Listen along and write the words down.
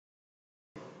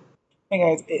Hey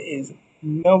guys, it is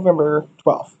November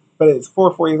 12th, but it's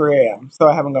 4:43 a.m., so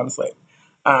I haven't gone to sleep.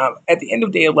 At the end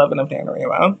of day 11 of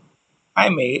NaNoWriMo, I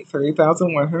made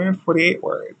 30,148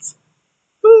 words.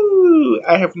 Woo!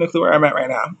 I have no clue where I'm at right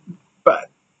now, but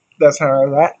that's how I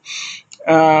was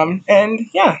at. And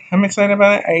yeah, I'm excited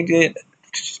about it. I did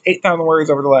 8,000 words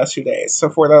over the last 2 days, so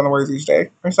 4,000 words each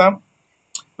day or so,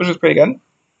 which is pretty good.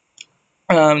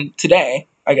 Today,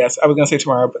 I guess, I was going to say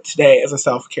tomorrow, but today is a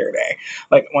self-care day.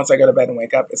 Like, once I go to bed and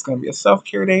wake up, it's going to be a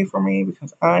self-care day for me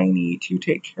because I need to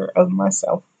take care of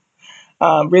myself.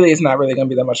 Really, it's not really going to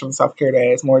be that much of a self-care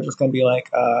day. It's more just going to be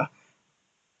like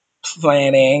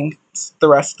planning the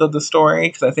rest of the story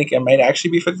because I think it might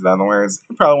actually be 50,000 words.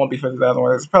 It probably won't be 50,000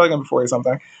 words. It's probably going to be 40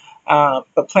 something.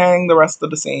 But planning the rest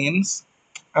of the scenes,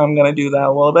 I'm going to do that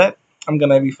a little bit. I'm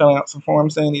going to be filling out some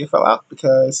forms that I need to fill out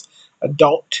because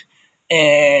adult.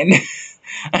 And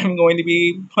I'm going to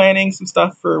be planning some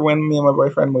stuff for when me and my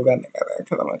boyfriend move in together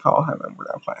because I'm going to call him and we're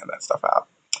going to plan that stuff out.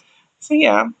 So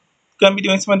yeah, going to be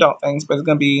doing some adult things, but I'm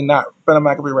not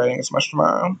going to be writing as much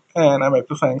tomorrow. And I might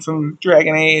be playing some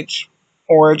Dragon Age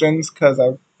Origins because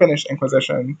I've finished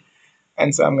Inquisition.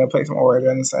 And so I'm going to play some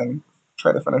Origins and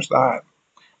try to finish that.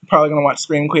 I'm probably going to watch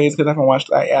Scream Queens because I haven't watched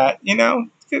that yet. You know,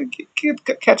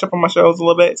 catch up on my shows a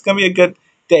little bit. It's going to be a good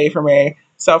day for me.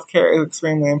 Self-care is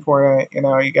extremely important. You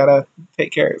know, you gotta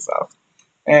take care of yourself.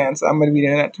 And so I'm going to be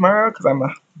doing that tomorrow because I'm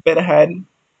a bit ahead.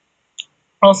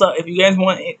 Also, if you guys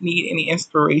need any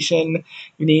inspiration,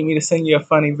 you need me to send you a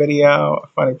funny video, a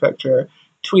funny picture,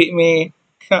 tweet me,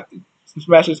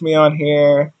 message me on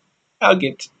here. I'll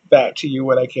get back to you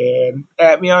when I can.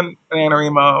 Add me on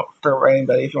NaNoWriMo for writing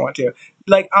buddy if you want to.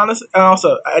 Like, honestly, and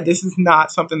also, this is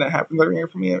not something that happens every year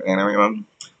for me at NaNoWriMo.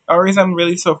 The reason I'm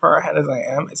really so far ahead as I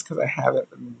am is because I haven't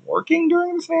been working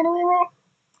during this NaNoWriMo.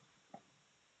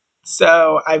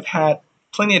 So I've had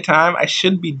plenty of time. I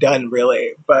should be done,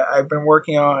 really, but I've been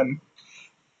working on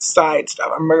side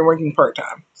stuff. I'm working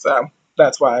part-time, so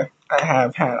that's why I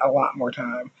have had a lot more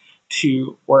time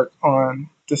to work on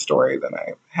the story than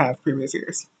I have previous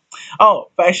years. Oh,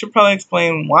 but I should probably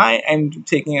explain why I'm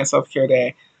taking a self-care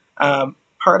day.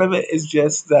 Part of it is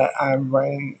just that I'm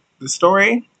writing the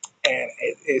story, and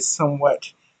it is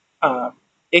somewhat,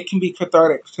 it can be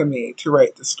cathartic to me to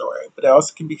write the story, but it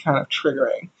also can be kind of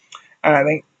triggering. And I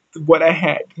think what I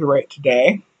had to write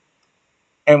today,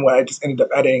 and what I just ended up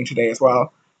editing today as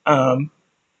well,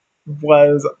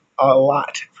 was a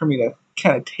lot for me to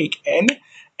kind of take in.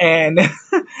 And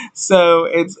so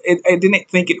I didn't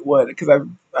think it would because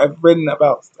I've written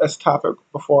about this topic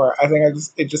before. I think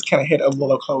it just kind of hit a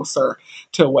little closer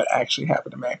to what actually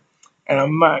happened to me. And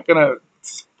I'm not gonna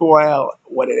spoil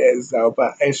what it is though,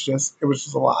 but it was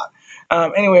just a lot.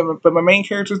 Anyway, but my main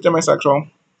character is demisexual,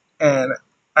 and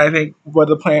I think part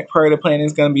of the plan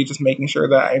is going to be just making sure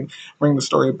that I bring the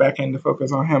story back in to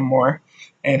focus on him more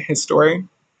and his story,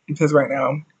 because right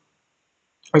now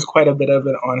there's quite a bit of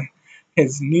it on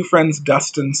his new friend's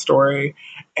Dustin story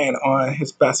and on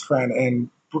his best friend and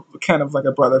kind of like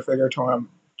a brother figure to him,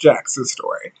 Jax's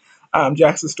story.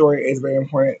 Jax's story is very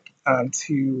important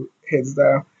to his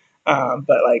though,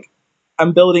 but like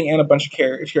I'm building in a bunch of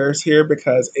characters here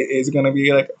because it is going to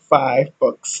be like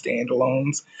 5-book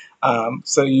standalones.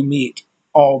 So you meet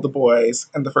all the boys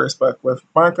in the first book with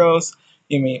Marcos.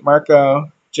 You meet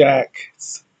Marco,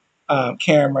 Jax,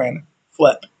 Cameron,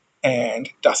 Flip, and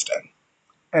Dustin.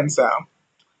 And so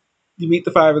you meet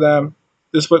the 5 of them.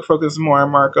 This book focuses more on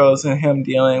Marcos and him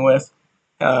dealing with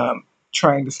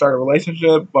trying to start a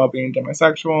relationship while being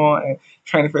demisexual and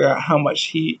trying to figure out how much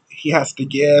he has to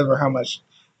give or how much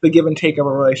the give and take of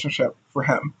a relationship for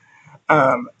him.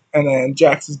 And then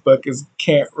Jax's book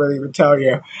can't really even tell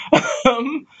you.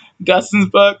 Dustin's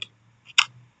book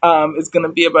is going to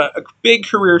be about a big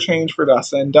career change for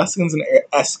Dustin. Dustin's an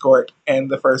escort in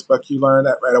the first book. You learn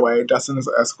that right away. Dustin is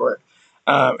an escort.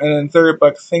 And then third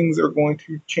book, things are going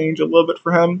to change a little bit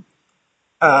for him.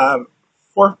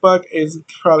 Fourth book is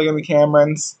probably going to be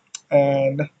Cameron's,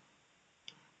 and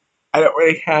I don't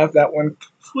really have that one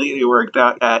completely worked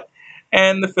out yet.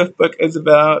 And the fifth book is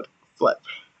about Flip,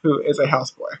 who is a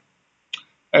houseboy.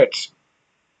 Which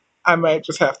I might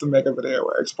just have to make a video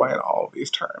where I explain all of these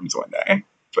terms one day,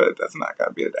 but that's not going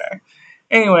to be today.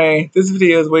 Anyway, this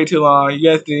video is way too long. You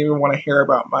guys didn't even want to hear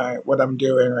about what I'm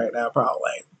doing right now,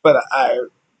 probably. But I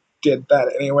did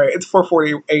that anyway. It's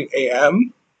 4:48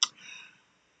 a.m.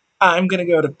 I'm going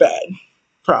to go to bed,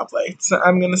 probably. So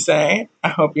I'm going to say, I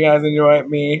hope you guys enjoyed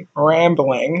me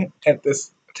rambling at this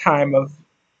time of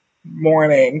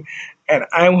morning, and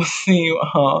I will see you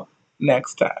all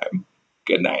next time.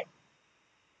 Good night.